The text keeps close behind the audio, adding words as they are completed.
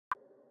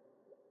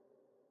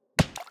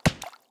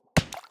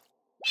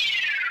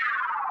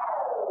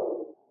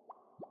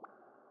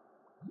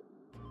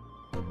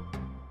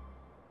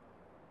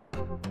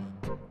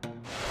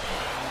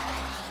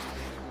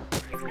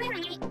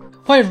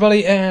Hi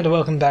everybody, and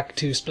welcome back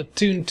to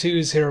Splatoon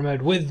 2's Hero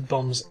Mode with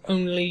Bombs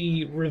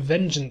Only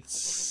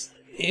Revengeance.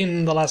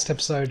 In the last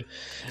episode,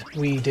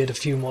 we did a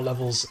few more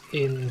levels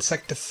in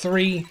Sector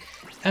 3,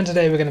 and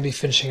today we're going to be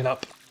finishing it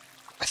up.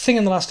 I think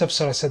in the last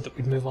episode I said that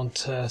we'd move on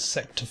to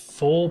Sector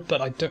 4,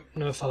 but I don't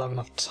know if I'll have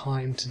enough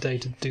time today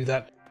to do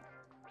that.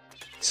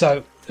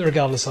 So,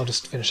 regardless, I'll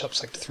just finish up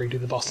Sector 3, do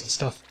the boss and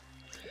stuff.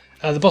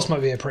 The boss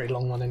might be a pretty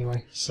long one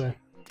anyway, so...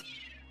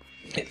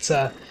 It's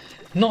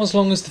not as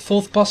long as the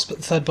fourth boss, but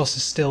the third boss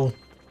is still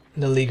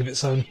in a league of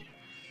its own.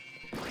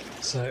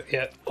 So,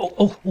 yeah.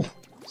 Oh!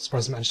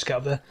 Surprised I managed to get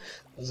up there.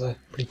 That was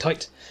pretty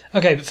tight.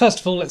 Okay, but first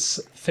of all, let's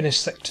finish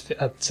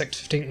Sector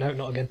 15. No,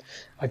 not again.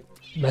 I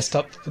messed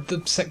up with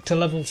the sector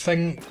level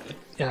thing.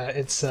 Yeah,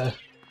 it's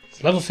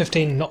level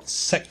 15, not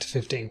Sector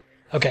 15.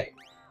 Okay.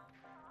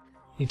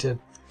 Need to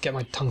get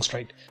my tongue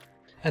straight.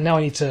 And now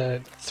I need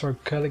to throw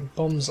curling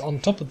bombs on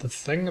top of the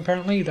thing,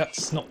 apparently.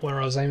 That's not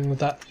where I was aiming with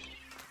that.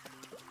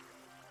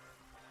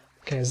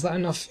 Okay, is that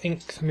enough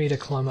ink for me to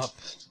climb up?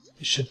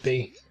 It should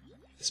be.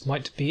 This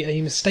might be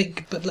a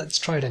mistake, but let's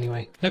try it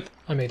anyway. Nope,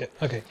 I made it.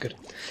 Okay, good.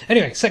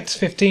 Anyway, Sector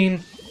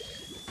 15.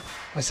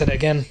 I said it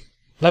again.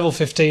 Level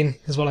 15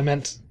 is what I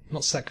meant,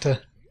 not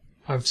sector.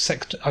 I've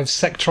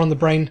sector on the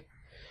brain.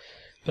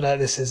 But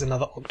this is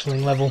another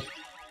Octoling level.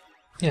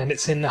 Yeah, and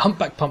it's in the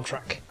Humpback Pump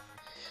Track.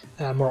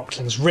 More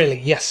Octolings. Really,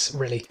 yes,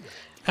 really.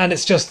 And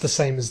it's just the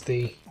same as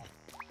the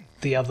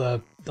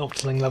other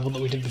Octoling level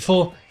that we did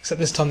before, except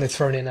this time they've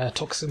thrown in a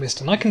Toxic Mist,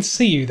 and I can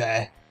see you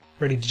there,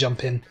 ready to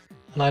jump in.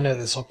 And I know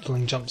this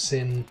Octoling jumps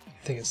in,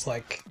 I think it's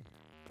like...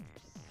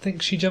 I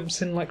think she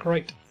jumps in like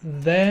right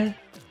there?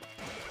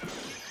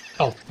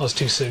 Oh, I was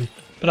too soon.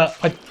 But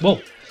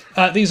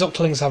these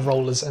Octolings have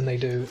rollers and they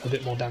do a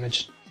bit more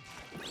damage.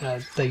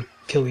 They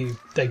kill you,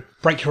 they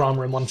break your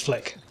armour in one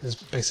flick, is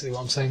basically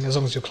what I'm saying, as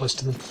long as you're close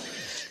to them.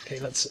 Okay,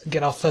 let's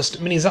get our first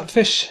mini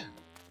Zapfish.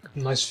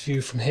 Nice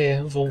view from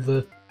here of all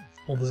the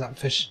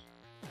Zapfish.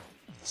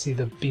 See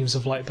the beams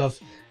of light above.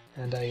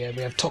 And yeah,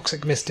 we have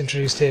Toxic Mist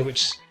introduced here,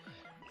 which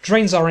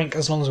drains our ink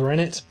as long as we're in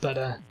it, but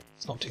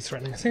it's not too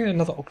threatening. I think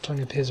another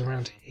Octoling appears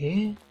around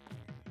here?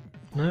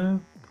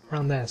 No?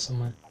 Around there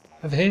somewhere.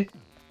 Over here?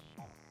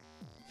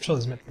 I'm sure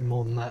there's meant to be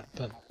more than that,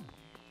 but...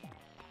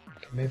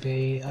 Okay,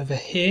 maybe over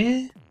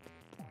here?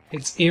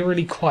 It's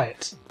eerily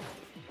quiet.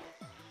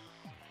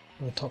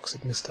 Another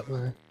Toxic Mist up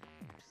there.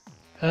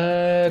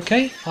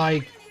 Okay,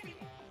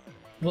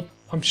 Well,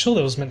 I'm sure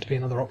there was meant to be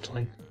another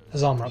Octoling.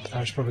 There's armour up there,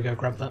 I should probably go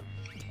grab that.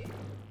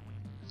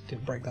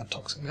 Didn't break that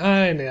Toxic.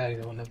 No,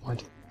 never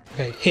mind.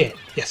 Okay, here.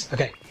 Yes,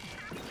 okay.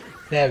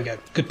 There we go.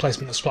 Good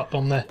placement of Splat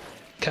Bomb there.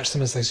 Catch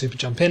them as they super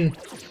jump in.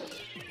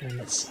 And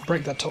let's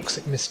break that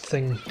Toxic Mist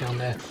thing down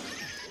there.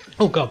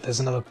 Oh god, there's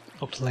another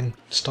Octoling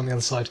just on the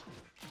other side.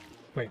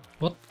 Wait,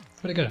 what?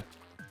 Where'd it go?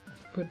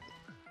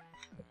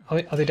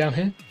 Are they down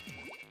here?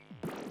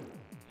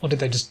 Or did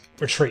they just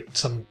retreat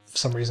for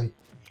some reason?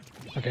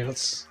 Okay,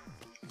 let's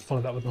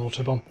follow that with an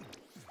auto bomb.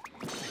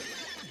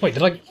 Wait,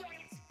 did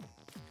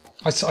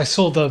I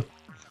saw the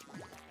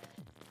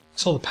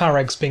power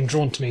eggs being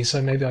drawn to me, so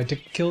maybe I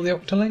did kill the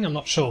Octoling? I'm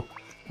not sure.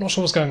 I'm not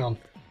sure what's going on.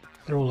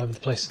 They're all over the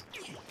place.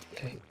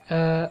 Okay,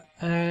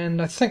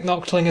 and I think the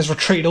Octoling has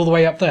retreated all the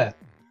way up there.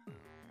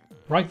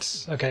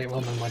 Right? Okay,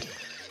 well, never mind.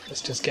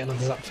 Let's just get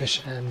another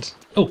Zapfish and...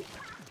 Oh!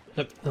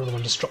 Nope, another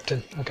one just dropped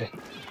in. Okay.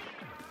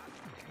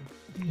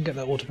 Get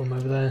that auto bomb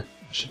over there.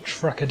 I should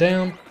track her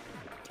down.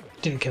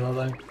 Didn't kill her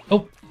though.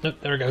 Oh! Nope,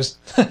 there it goes.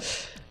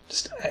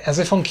 Just as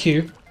if on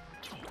cue.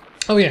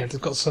 Oh yeah, they've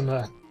got some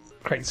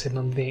crates hidden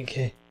under the ink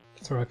here.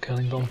 Throw a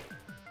curling bomb.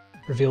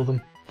 Reveal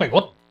them. Wait,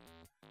 what?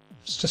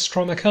 Just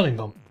destroy my curling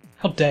bomb.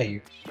 How dare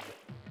you?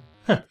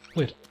 Huh,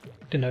 weird.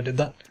 Didn't know I did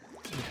that.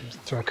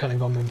 Throw a curling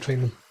bomb in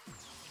between them.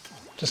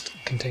 Just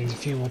contains a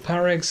few more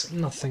power eggs.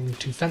 Nothing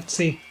too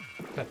fancy.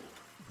 But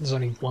there's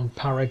only one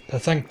power egg per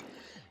thing.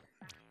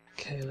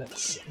 Okay,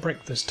 let's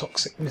break those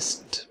Toxic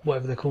Mist,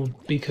 whatever they're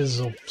called,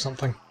 beakers or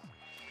something.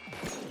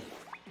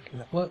 Okay,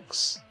 that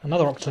works.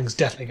 Another Octoling's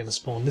definitely going to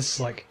spawn. This is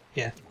like,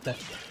 yeah, there.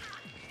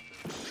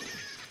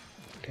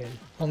 Okay,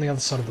 on the other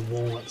side of the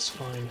wall, that's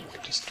fine.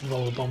 Just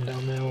roll a bomb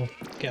down there or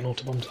get an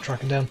auto bomb to track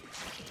him down.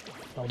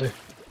 That'll do.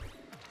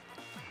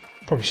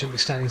 Probably shouldn't be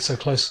standing so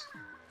close,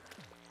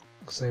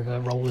 because they've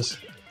rollers.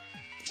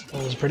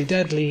 Rollers are pretty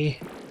deadly.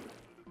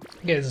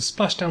 Okay, there's a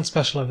splashdown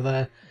special over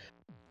there.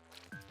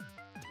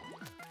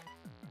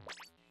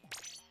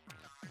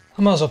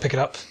 I might as well pick it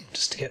up,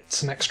 just to get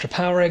some extra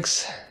power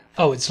eggs.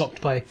 Oh, it's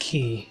locked by a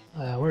key.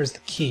 Where is the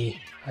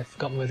key? I've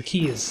forgotten where the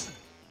key is.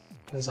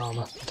 There's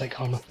armour. I'll take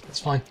armour. That's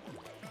fine.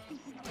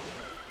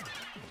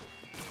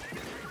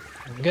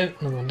 There we go.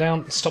 Another one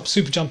down. Stop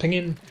super jumping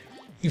in,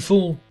 you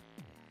fool.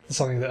 That's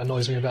something that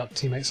annoys me about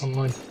teammates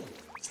online.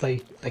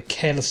 They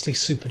carelessly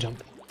super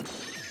jump.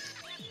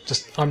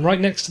 Just, I'm right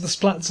next to the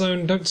splat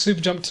zone. Don't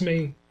super jump to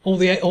me. All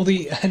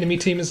the enemy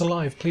team is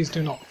alive. Please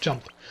do not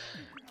jump.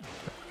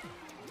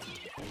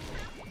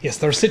 Yes,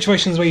 there are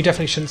situations where you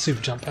definitely shouldn't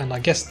super jump, and I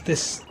guess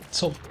this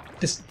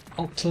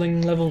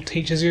Octoling level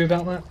teaches you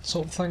about that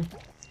sort of thing.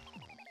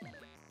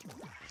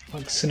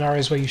 Like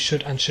scenarios where you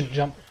should and shouldn't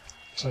jump.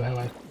 So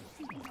hello.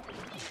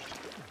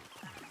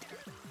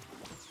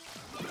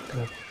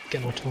 Gonna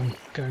get an Octoling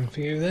going for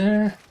you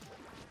there.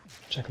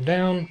 Check them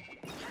down.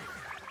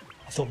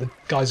 I thought the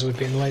geyser would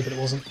be in the way, but it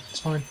wasn't. It's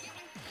fine.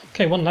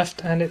 Okay, one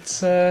left, and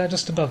it's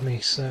just above me.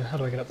 So how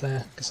do I get up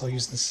there? Guess I'll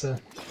use this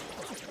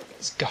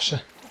this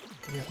gusher.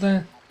 Get me up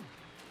there.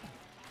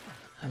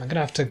 And I'm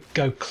gonna have to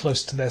go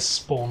close to their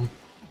spawn.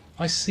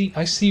 I see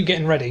you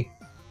getting ready.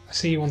 I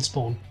see you on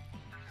spawn.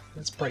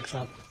 Let's break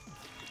that.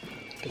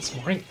 Get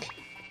some more ink.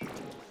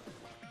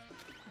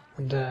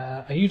 And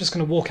are you just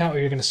gonna walk out, or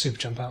are you gonna super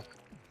jump out?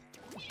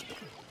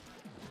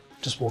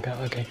 Just walk out.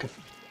 Okay, good.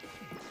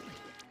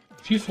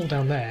 If you fall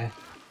down there,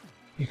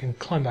 you can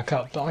climb back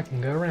up, but I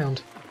can go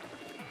around.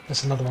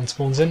 Unless another one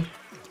spawns in.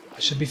 I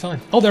should be fine.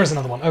 Oh, there is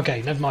another one.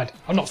 Okay, never mind.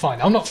 I'm not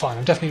fine. I'm not fine.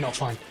 I'm definitely not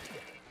fine.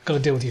 Got to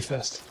deal with you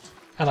first.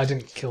 And I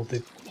didn't kill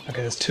the...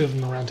 Okay, there's two of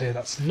them around here.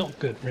 That's not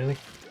good, really.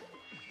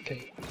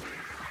 Okay.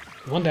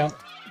 One down.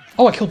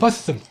 Oh, I killed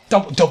both of them.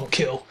 Double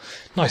kill.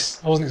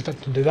 Nice. I wasn't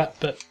expecting to do that,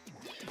 but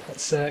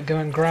let's go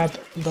and grab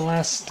the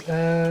last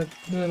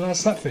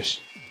slapfish.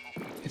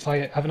 If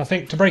I have enough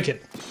ink to break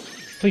it.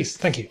 Please,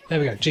 thank you. There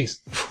we go. Jeez.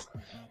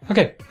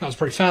 Okay, that was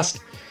pretty fast,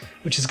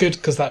 which is good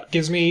because that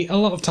gives me a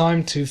lot of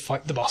time to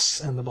fight the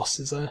boss, and the boss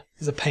is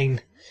a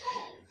pain.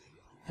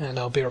 And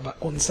I'll be right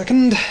back 1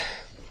 second.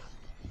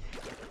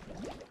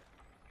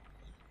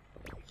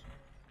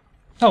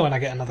 Oh, and I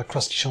get another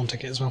Krusty Sean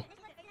ticket as well.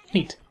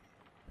 Neat.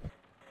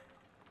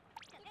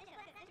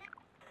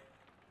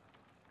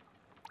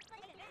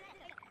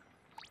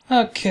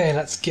 Okay,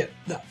 let's get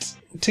that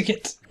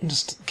ticket and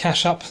just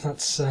cash up.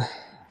 That's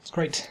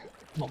great.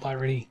 Not that I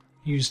really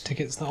use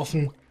tickets that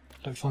often.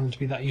 Don't find them to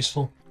be that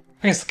useful.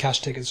 I guess the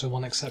cash tickets are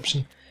one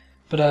exception.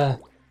 But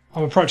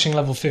I'm approaching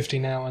level 50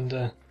 now, and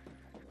the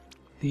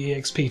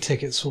EXP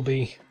tickets will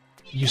be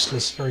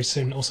useless very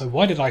soon. Also,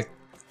 why did I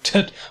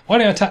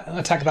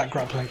attack that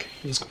grab link?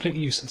 It was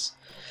completely useless.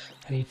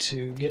 I need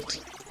to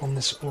get on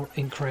this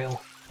ink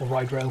rail or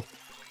ride rail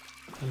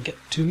and get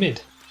to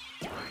mid.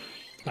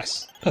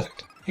 Nice,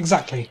 perfect.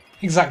 Exactly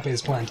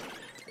as planned.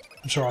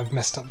 I'm sure I've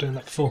messed up doing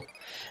that before.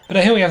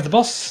 But here we have the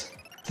boss.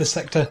 This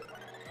sector.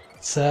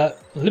 It's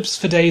Lips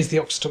for Days, the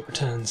Octostomp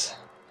returns.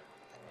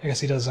 I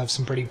guess he does have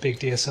some pretty big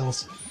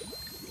DSLs.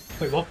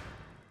 Wait, what?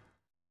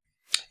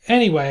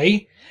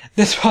 Anyway,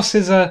 this boss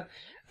is as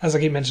I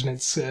keep mentioning,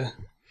 it's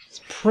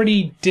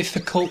pretty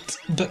difficult,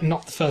 but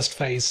not the first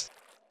phase.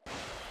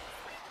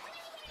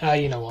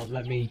 You know what?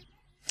 Let me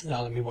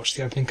watch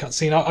the opening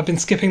cutscene. I've been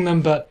skipping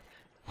them, but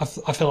I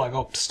feel like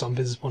Octostomp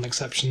is one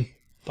exception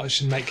that I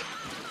should make.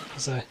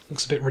 It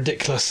looks a bit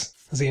ridiculous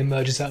as he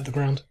emerges out of the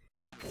ground.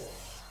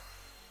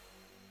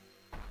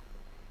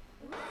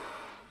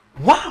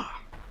 Wah!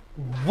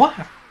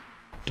 Wah!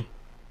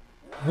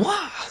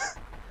 Wah!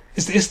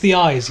 It's the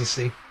eyes, you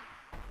see.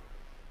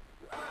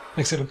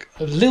 Makes it look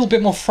a little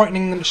bit more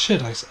frightening than it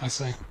should, I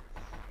say.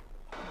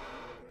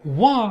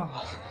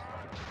 Wah!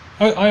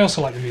 I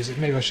also like the music.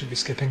 Maybe I should be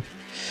skipping.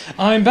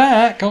 I'm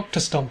back!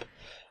 Octostomp.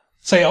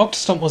 So yeah,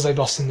 Octostomp was a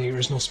boss in the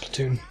original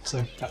Splatoon,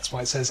 so that's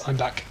why it says I'm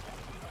back.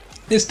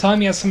 This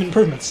time he has some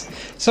improvements.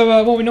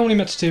 So what we normally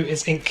meant to do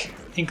is ink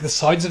the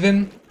sides of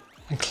him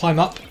and climb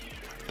up.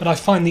 But I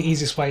find the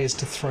easiest way is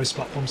to throw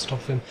splat bombs on top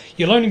of him.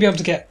 You'll only be able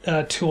to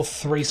get 2 or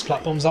 3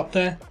 splat bombs up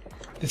there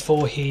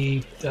before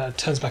he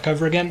turns back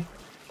over again.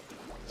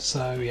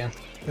 So yeah,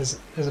 there's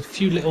a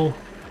few little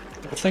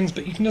things,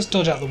 but you can just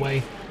dodge out of the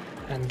way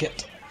and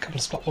get a couple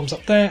of splat bombs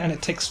up there, and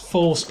it takes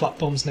 4 splat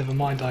bombs. Never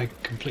mind, I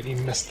completely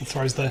missed the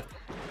throws there.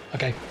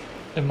 Okay,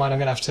 never mind. I'm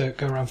gonna have to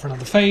go around for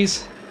another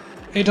phase.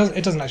 It doesn't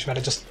actually matter.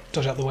 Just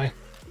dodge out of the way.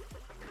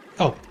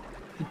 Oh,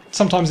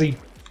 sometimes he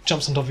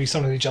jumps on top of you.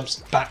 Sometimes he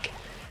jumps back.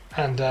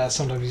 And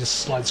sometimes he just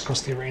slides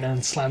across the arena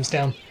and slams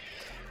down.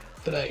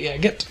 But yeah,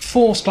 get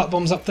 4 splat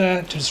bombs up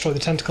there to destroy the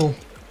tentacle.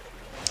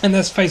 And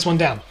there's phase 1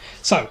 down.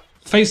 So,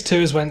 phase 2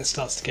 is when it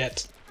starts to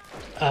get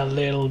a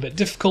little bit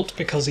difficult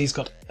because he's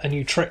got a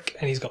new trick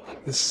and he's got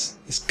like this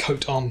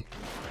coat on.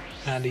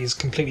 And he's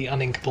completely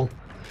uninkable.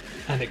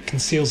 And it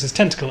conceals his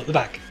tentacle at the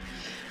back.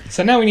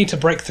 So now we need to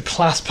break the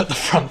clasp at the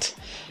front.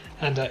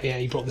 And yeah,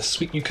 he brought this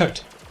sweet new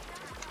coat.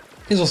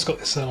 He's also got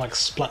this like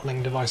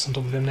splatling device on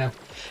top of him now.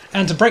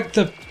 And to break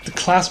the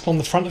clasp on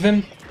the front of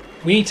him,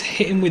 we need to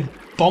hit him with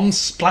bomb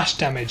splash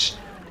damage.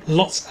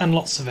 Lots and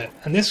lots of it.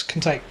 And this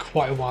can take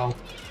quite a while,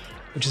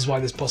 which is why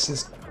this boss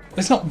is...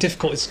 It's not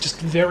difficult, it's just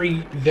very,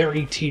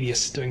 very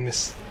tedious doing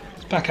this.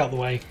 Just back out of the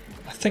way.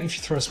 I think if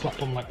you throw a splat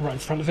bomb like right in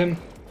front of him,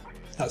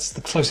 that's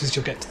the closest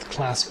you'll get to the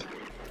clasp.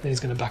 Then he's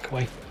going to back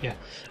away. Yeah.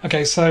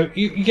 Okay, so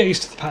you get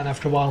used to the pattern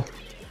after a while.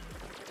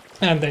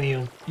 And then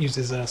he'll use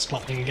his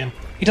splatling again.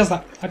 He does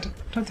that. I don't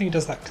think he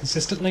does that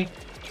consistently.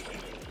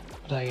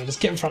 But yeah, just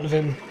get in front of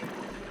him,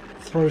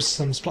 throw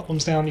some splat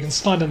bombs down. You can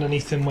slide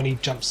underneath him when he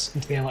jumps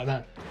into the air like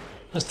that.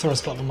 Let's throw a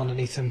splat bomb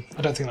underneath him.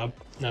 I don't think that...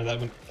 No, that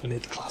wouldn't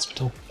hit the clasp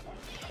at all.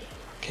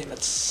 Okay,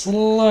 let's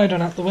slide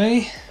on out the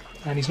way.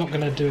 And he's not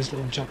going to do his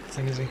little jump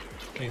thing, is he?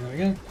 Okay, there we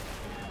go.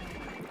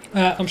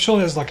 I'm sure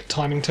there's like a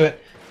timing to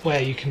it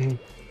where you can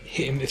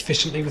hit him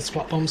efficiently with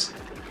splat bombs.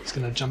 He's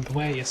going to jump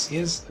away. Yes, he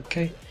is.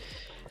 Okay.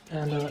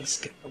 And let's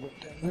get the whip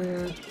down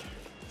there.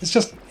 It's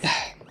just...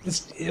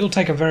 it'll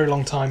take a very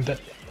long time, but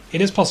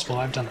it is possible.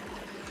 I've done it.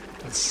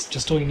 That's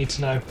just all you need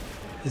to know.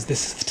 Is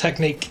this is the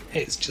technique?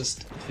 It's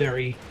just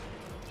very,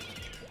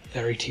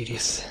 very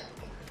tedious.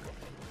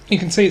 You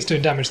can see it's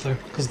doing damage though,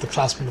 because the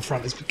clasp on the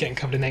front is getting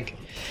covered in ink.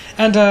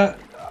 And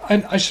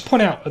I should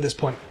point out at this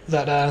point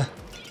that I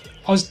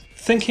was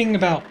thinking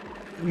about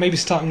maybe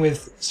starting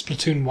with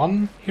Splatoon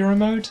 1 hero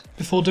mode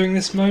before doing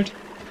this mode,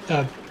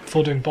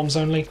 before doing bombs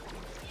only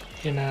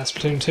in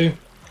Splatoon 2.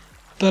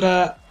 But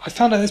I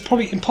found out it's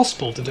probably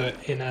impossible to do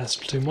it in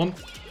Splatoon 1.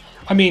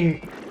 I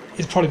mean,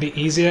 it'd probably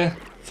be easier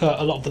for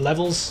a lot of the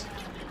levels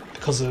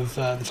because of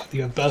the fact that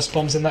you have burst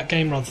bombs in that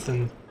game rather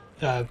than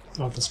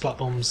splat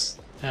bombs.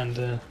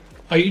 And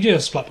oh, you do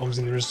have splat bombs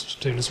in the original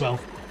Splatoon as well.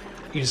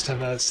 You just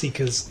have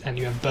seekers and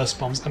you have burst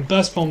bombs, and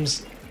burst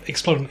bombs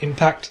explode on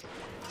impact,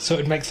 so it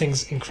would make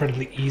things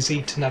incredibly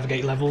easy to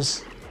navigate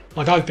levels.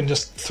 Like I've been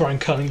just throwing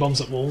curling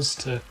bombs at walls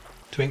to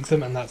ink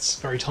them, and that's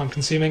very time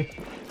consuming.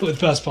 But with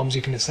burst bombs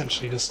you can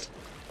essentially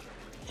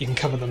you can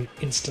cover them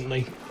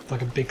instantly,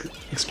 like a big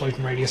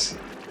explosion radius.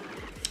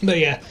 But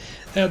yeah,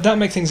 that would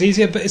make things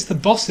easier, but it's the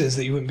bosses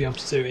that you wouldn't be able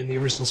to do in the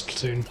original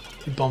Splatoon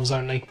with bombs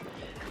only.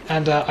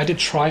 And I did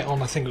try it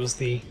on, I think it was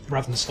the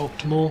Ravenous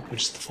Octomore,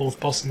 which is the 4th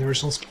boss in the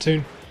original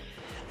Splatoon.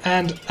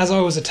 And as I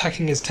was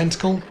attacking his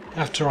tentacle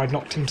after I'd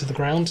knocked him to the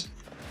ground,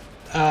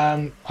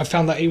 I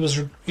found that he was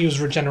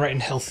regenerating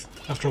health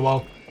after a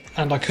while,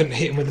 and I couldn't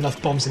hit him with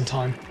enough bombs in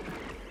time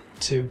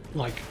to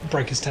like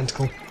break his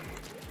tentacle.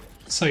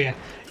 So yeah,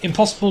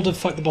 impossible to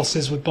fight the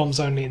bosses with bombs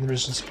only in the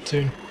original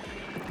Splatoon.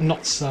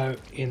 Not so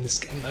in this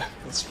game though.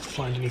 Let's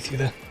fly underneath you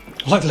there.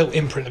 I like the little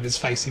imprint of his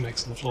face he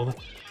makes on the floor there.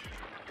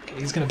 Okay,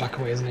 he's going to back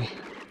away, isn't he?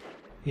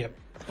 Yep.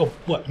 Oh,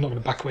 what? Not going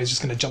to back away, he's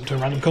just going to jump to a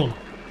random corner.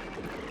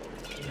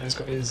 Okay, now he's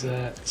got his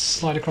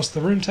slide across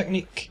the room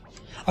technique.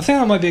 I think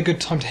that might be a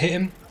good time to hit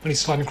him when he's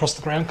sliding across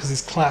the ground, because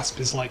his clasp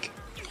is like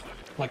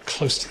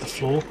close to the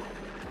floor.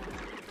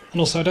 And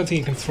also I don't think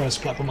you can throw a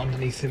splat bomb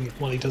underneath him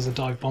while he does a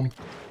dive bomb,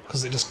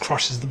 because it just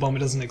crushes the bomb, it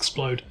doesn't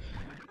explode.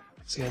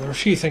 So yeah, there are a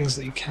few things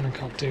that you can and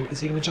can't do. Is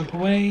he going to jump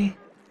away?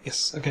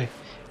 Yes, okay.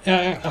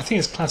 I think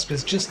his clasp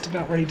is just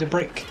about ready to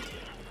break.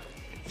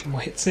 A few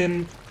more hits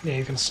in. Yeah,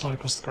 he's going to slide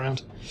across the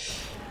ground.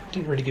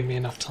 Didn't really give me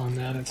enough time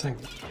there, I don't think.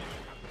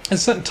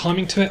 There's a certain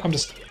timing to it. I'm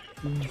just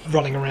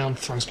running around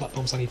throwing splat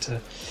bombs. I need to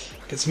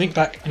get some ink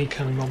back. I need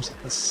curling bombs.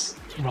 Let's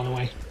run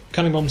away.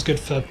 Curling bomb's good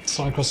for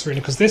sliding across the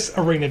arena, because this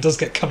arena does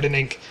get covered in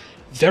ink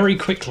very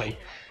quickly.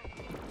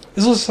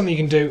 There's also something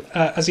you can do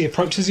as he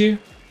approaches you.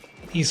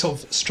 He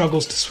sort of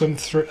struggles to swim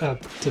through,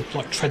 to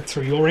like tread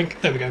through your ink.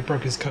 There we go,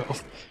 broke his coat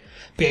off.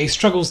 But yeah, he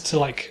struggles to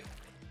like,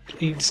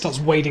 he starts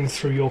wading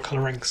through your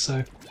colour ink.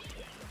 So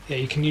yeah,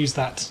 you can use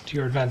that to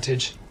your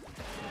advantage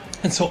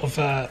and sort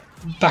of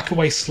back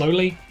away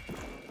slowly,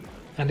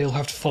 and he'll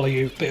have to follow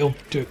you, but he'll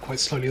do it quite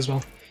slowly as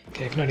well.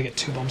 Okay, I can only get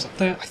 2 bombs up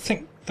there. I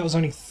think that was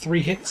only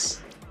 3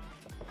 hits.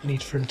 I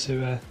need for him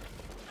to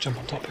jump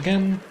on top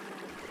again.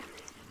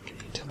 Okay,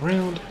 turn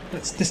around.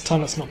 This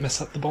time let's not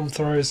mess up the bomb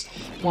throws.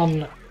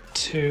 1,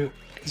 2.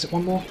 Is it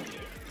 1 more?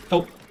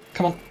 Oh,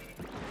 come on.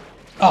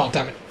 Oh,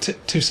 damn it.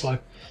 Too slow.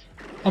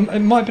 I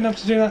might have been able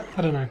to do that.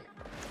 I don't know.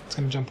 It's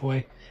going to jump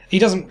away. He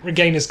doesn't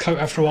regain his coat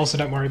after a while, so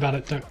don't worry about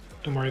it.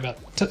 Don't worry about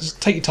it.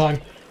 Just take your time.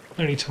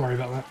 No need to worry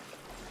about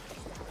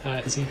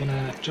that. Is he going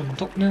to jump on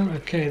top now?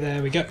 Okay,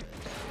 there we go.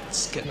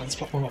 Let's get another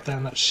splat bomb up there,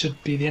 and that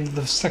should be the end of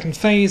the 2nd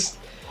phase.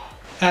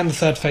 And the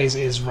 3rd phase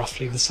is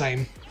roughly the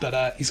same,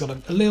 but he's got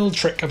a little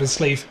trick up his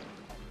sleeve.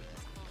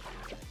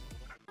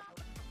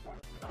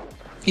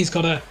 He's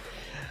got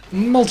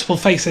multiple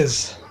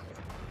faces.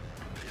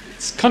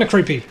 It's kind of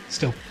creepy,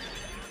 still.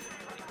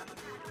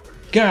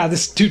 Yeah,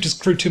 this dude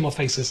just grew 2 more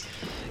faces.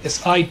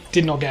 Yes, I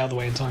did not get out of the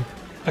way in time.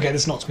 Okay,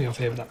 this knocks me off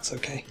here, but that's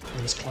okay.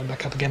 I'll just climb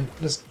back up again.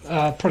 Just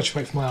probably should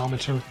wait for my armor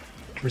to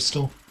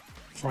restore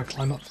before I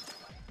climb up.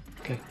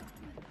 Okay.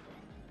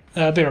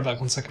 Be right back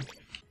 1 second.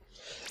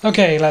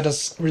 Okay, let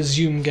us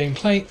resume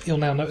gameplay. You'll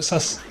now notice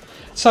us.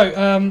 So,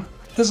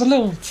 there's a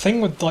little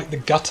thing with like the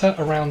gutter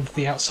around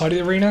the outside of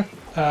the arena.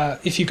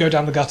 If you go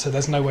down the gutter,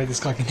 there's no way this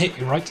guy can hit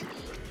you, right?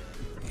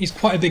 He's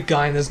quite a big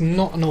guy, and there's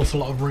not an awful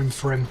lot of room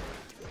for him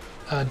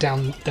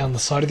down the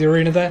side of the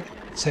arena there.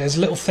 So there's a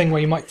little thing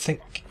where you might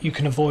think you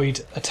can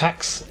avoid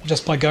attacks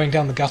just by going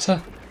down the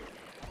gutter.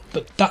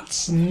 But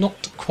that's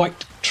not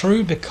quite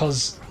true,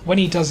 because when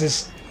he does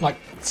his like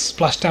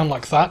splash down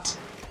like that,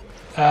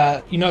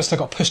 you notice I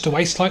got pushed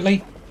away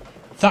slightly.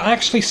 That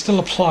actually still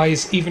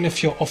applies even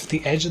if you're off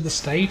the edge of the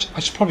stage. I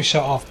should probably show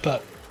it off,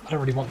 but I don't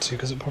really want to,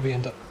 because it'll probably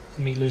end up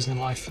me losing a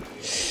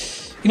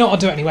life. You know what, I'll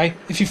do it anyway.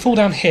 If you fall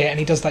down here and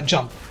he does that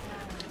jump,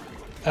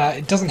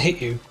 it doesn't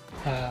hit you.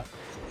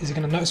 Is he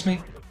going to notice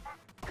me?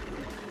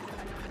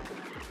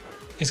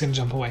 He's going to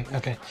jump away.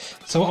 Okay.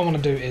 So what I want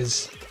to do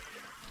is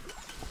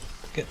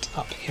get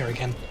up here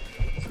again.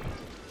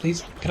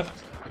 Please, get up.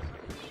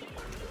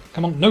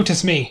 Come on,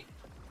 notice me!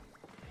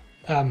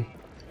 What are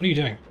you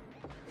doing?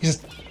 He's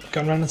just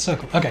going around in a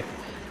circle. Okay,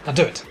 now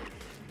do it.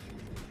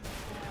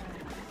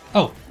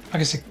 Oh, I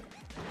guess he...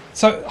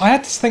 So, I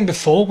had this thing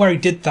before where he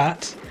did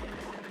that,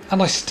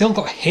 and I still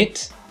got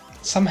hit,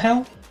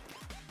 somehow.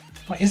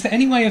 Like, is there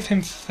any way of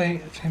him to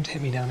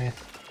hit me down here?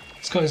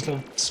 He's got his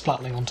little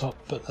splatling on top,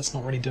 but that's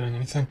not really doing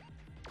anything.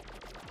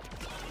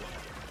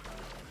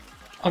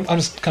 I'm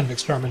just kind of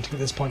experimenting at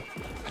this point.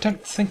 I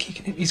don't think he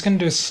can... He's going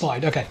to do a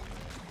slide. Okay.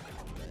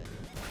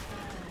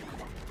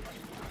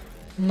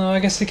 No, I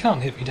guess he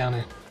can't hit me down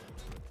here.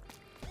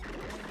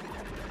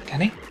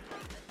 Can he?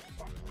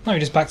 No, he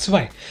just backs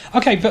away.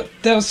 Okay, but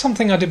there was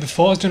something I did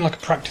before. I was doing like a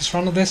practice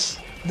run of this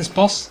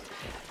boss,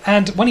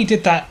 and when he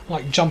did that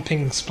like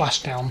jumping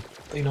splashdown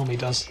that he normally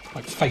does,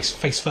 like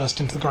face first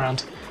into the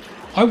ground,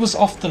 I was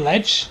off the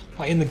ledge,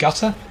 like in the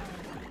gutter,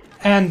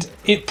 and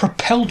it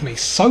propelled me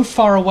so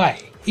far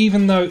away,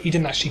 even though he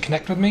didn't actually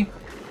connect with me.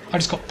 I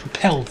just got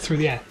propelled through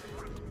the air.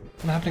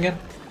 Can that happen again?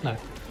 No.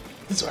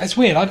 It's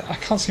weird. I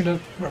can't seem to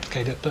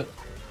replicate it, but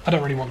I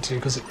don't really want to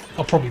because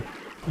it'll probably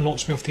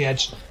launch me off the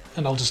edge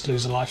and I'll just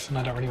lose a life, and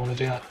I don't really want to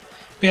do that.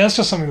 But yeah, that's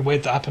just something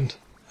weird that happened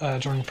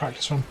during the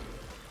practice run.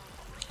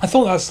 I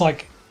thought that's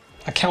like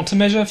a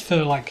countermeasure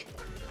for like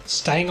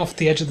staying off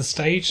the edge of the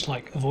stage,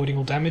 like avoiding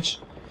all damage.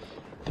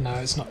 But no,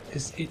 it's not.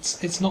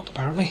 It's not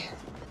apparently.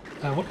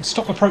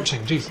 Stop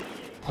approaching. Jeez,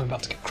 I'm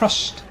about to get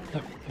crushed.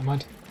 No, never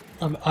mind.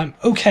 I'm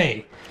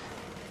okay.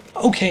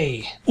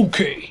 Okay.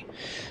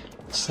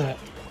 Let's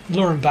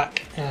lure him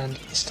back and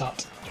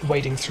start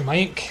wading through my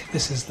ink.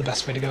 This is the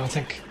best way to go, I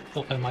think.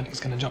 Oh, never mind.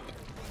 He's going to jump.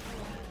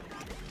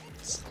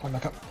 Let's climb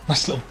back up.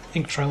 Nice little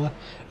ink trail there.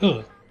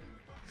 Ugh.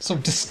 Sort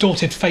of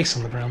distorted face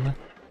on the ground there.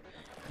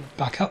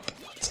 Back up.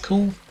 That's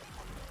cool. And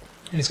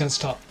he's going to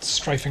start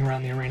strafing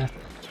around the arena.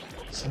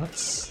 So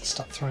let's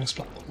start throwing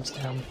splat bombs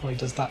down while he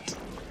does that.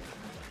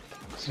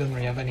 Because he doesn't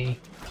really have any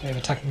way of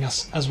attacking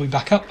us as we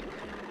back up.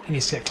 He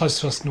needs to get close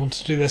to us in order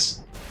to do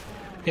this.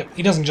 Yep,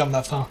 he doesn't jump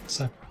that far,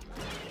 so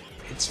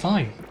it's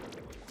fine.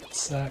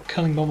 Let's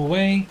curling bomb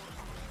away.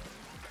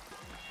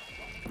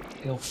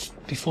 He'll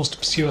be forced to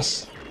pursue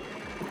us.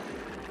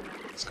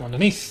 Let's go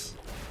underneath.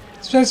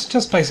 It's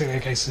just basically a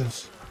case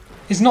of...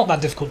 It's not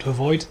that difficult to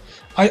avoid.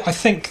 I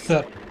think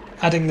that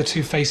adding the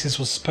two faces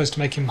was supposed to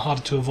make him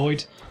harder to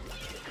avoid,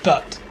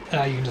 but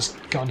you can just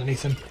go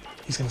underneath him.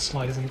 He's going to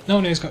slide, isn't he? No,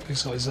 he's got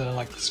his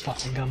like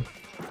splatting gun.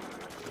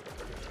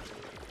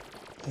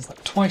 Does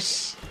that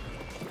twice.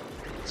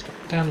 Let's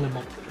drop down a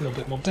little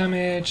bit more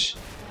damage.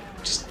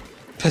 Just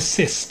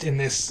persist in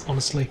this,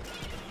 honestly.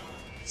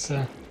 It's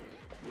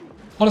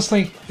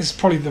honestly, this is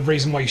probably the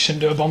reason why you shouldn't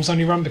do a bombs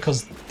only run,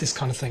 because this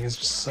kind of thing is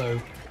just so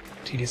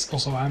tedious.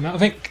 Also, I'm out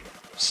of ink.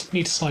 Just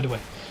need to slide away.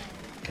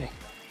 Okay,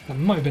 that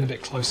might have been a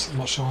bit close. I'm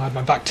not sure. I had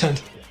my back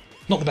turned.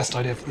 Not the best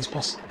idea for this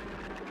boss.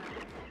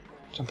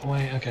 Jump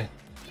away. Okay.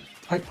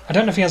 I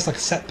don't know if he has like a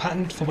set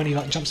pattern for when he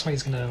like jumps away.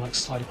 He's gonna like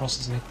slide across,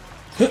 isn't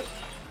he?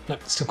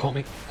 Nope, still caught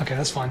me. Okay,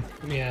 that's fine.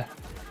 Let me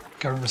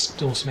go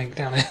restore some ink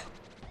down here.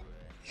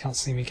 He can't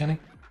see me, can he?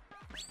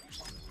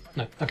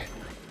 No. Okay.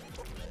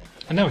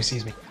 And now he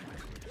sees me.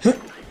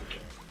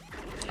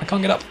 I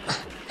can't get up.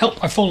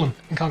 Help! I've fallen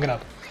and can't get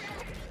up.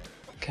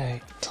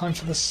 Okay, time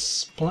for the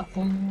splat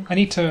one. I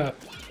need to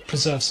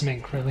preserve some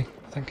ink, really,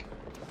 I think.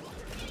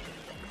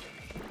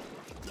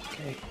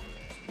 Okay.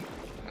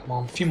 Come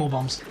on, a few more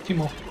bombs. A few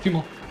more.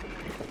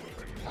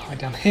 Hide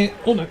down here.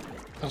 Oh no,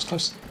 that was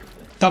close.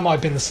 That might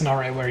have been the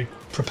scenario where he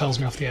propels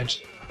me off the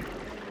edge.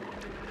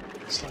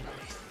 Slide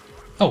underneath.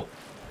 Oh,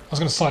 I was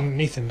going to slide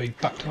underneath him, but he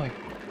backed away.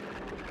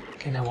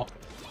 Okay, now what?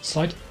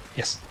 Slide?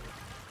 Yes.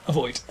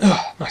 Avoid.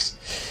 Ugh, nice.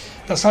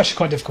 That's actually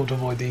quite difficult to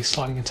avoid the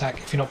sliding attack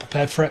if you're not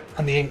prepared for it,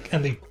 and the ink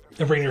and the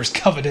arena is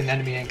covered in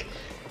enemy ink.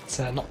 It's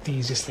not the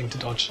easiest thing to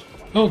dodge.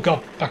 Oh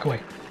god, back away.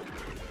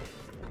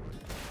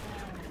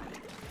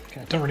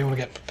 Okay, I don't really want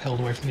to get propelled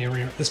away from the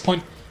arena at this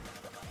point.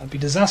 That'd be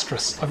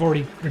disastrous. I've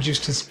already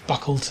reduced his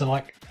buckle to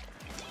like...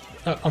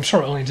 I'm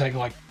sure it'll only take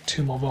like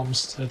 2 more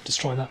bombs to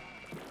destroy that.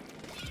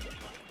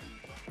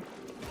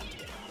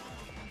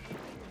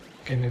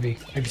 Okay, maybe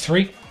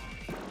 3?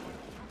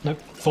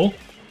 Nope, 4?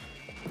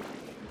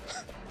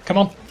 Come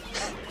on!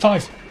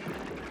 5!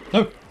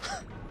 No!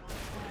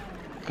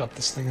 God,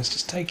 this thing is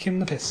just taking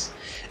the piss.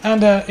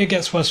 And it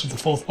gets worse with the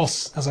 4th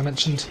boss, as I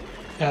mentioned.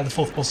 The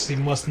 4th boss is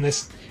even worse than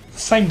this. The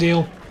same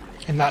deal,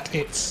 in that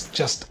it's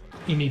just,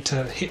 you need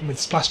to hit him with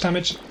splash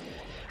damage.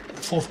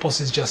 The 4th boss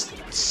is just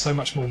so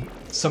much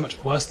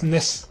worse than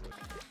this,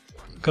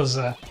 because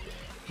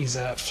he's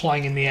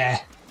flying in the air,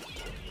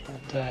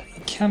 and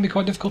it can be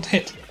quite difficult to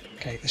hit.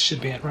 Okay, this should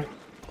be it, right?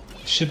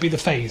 This should be the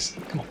phase.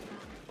 Come on.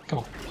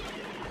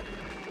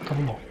 A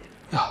couple more.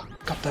 Oh,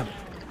 goddamn.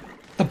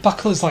 The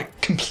buckle is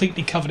like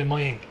completely covered in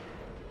my ink.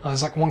 Oh,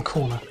 there's like one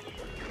corner.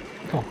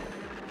 Come on.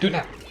 Do it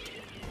now.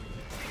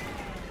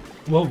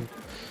 Whoa.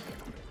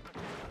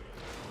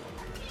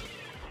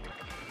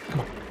 Come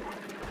on.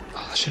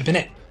 Oh, that should have been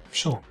it. I'm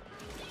sure.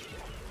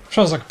 I'm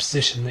sure there's like a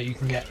position that you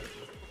can get.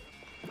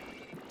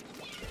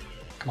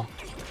 Come on.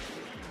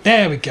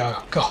 There we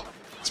go. God.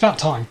 It's about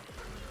time.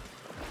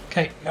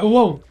 Okay.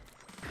 Whoa.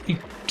 He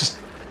just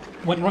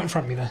went right in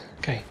front of me there.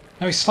 Okay.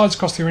 Now he slides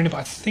across the arena, but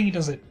I think he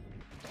does it...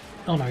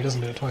 Oh no, he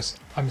doesn't do it twice.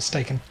 I'm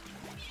mistaken.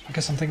 I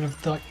guess I'm thinking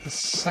of like the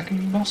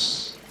second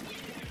boss?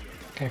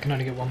 Okay, I can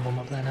only get one bomb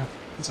up there now.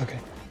 It's okay.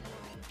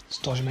 Let's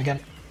dodge him again.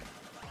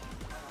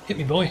 Hit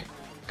me, boy.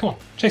 Come on,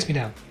 chase me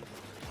down.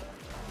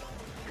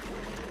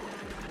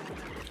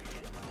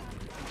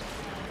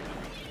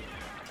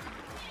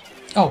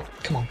 Oh,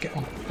 come on, get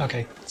on.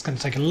 Okay, it's going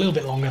to take a little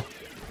bit longer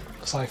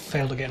because I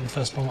failed to get in the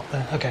first bomb up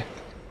there. Okay,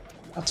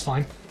 that's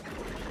fine.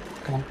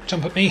 Come on,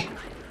 jump at me.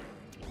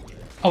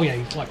 Oh yeah,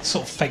 he like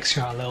sort of fakes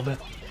you out a little bit.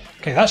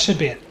 Okay, that should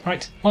be it.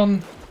 Right,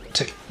 1,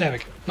 2. There we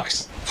go.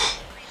 Nice.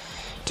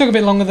 Took a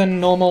bit longer than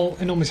normal.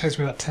 It normally takes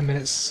me about 10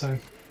 minutes, so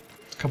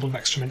a couple of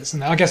extra minutes in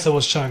there. I guess there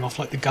was showing off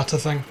like the gutter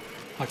thing,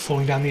 like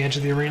falling down the edge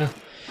of the arena.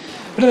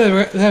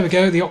 But there we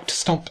go. The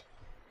Octostomp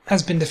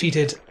has been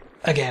defeated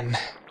again.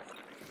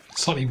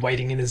 Slightly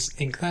wading in his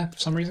ink there for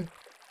some reason.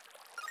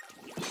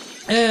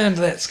 And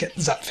let's get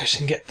the Zapfish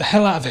and get the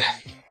hell out of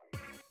here.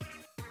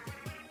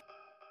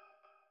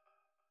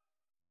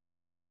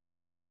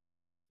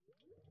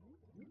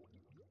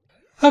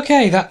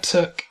 Okay, that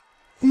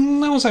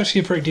was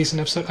actually a pretty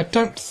decent episode. I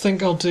don't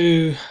think I'll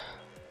do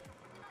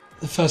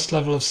the first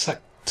level of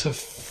Sector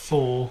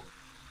 4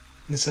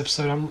 in this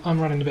episode. I'm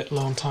running a bit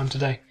low on time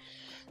today.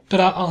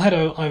 But I'll head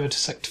over to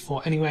Sector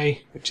 4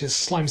 anyway, which is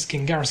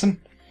Slimeskin Garrison.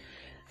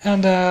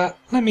 And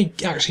let me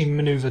actually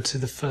manoeuvre to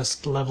the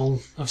first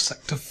level of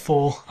Sector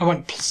 4. I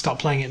won't start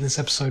playing it in this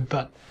episode,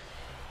 but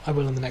I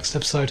will in the next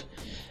episode.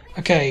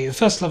 Okay, the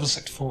first level of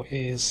Sector 4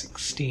 is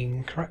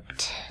 16,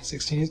 correct?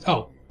 16 is...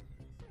 Oh.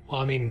 Well,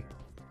 I mean,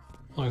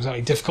 not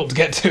exactly difficult to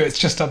get to, it's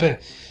just up here.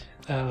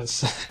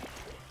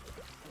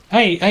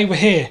 Hey, we're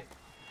here!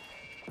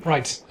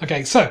 Right,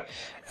 okay, so,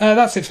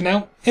 that's it for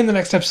now. In the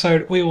next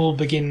episode, we will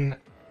begin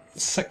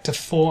Sector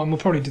 4, and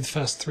we'll probably do the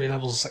first 3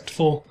 levels of Sector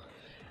 4.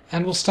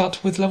 And we'll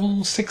start with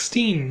level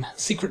 16,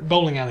 Secret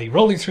Bowling Alley,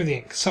 rolling through the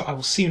ink. So I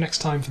will see you next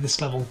time for this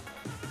level,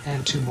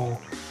 and 2 more.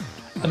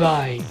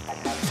 Bye-bye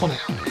for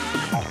now.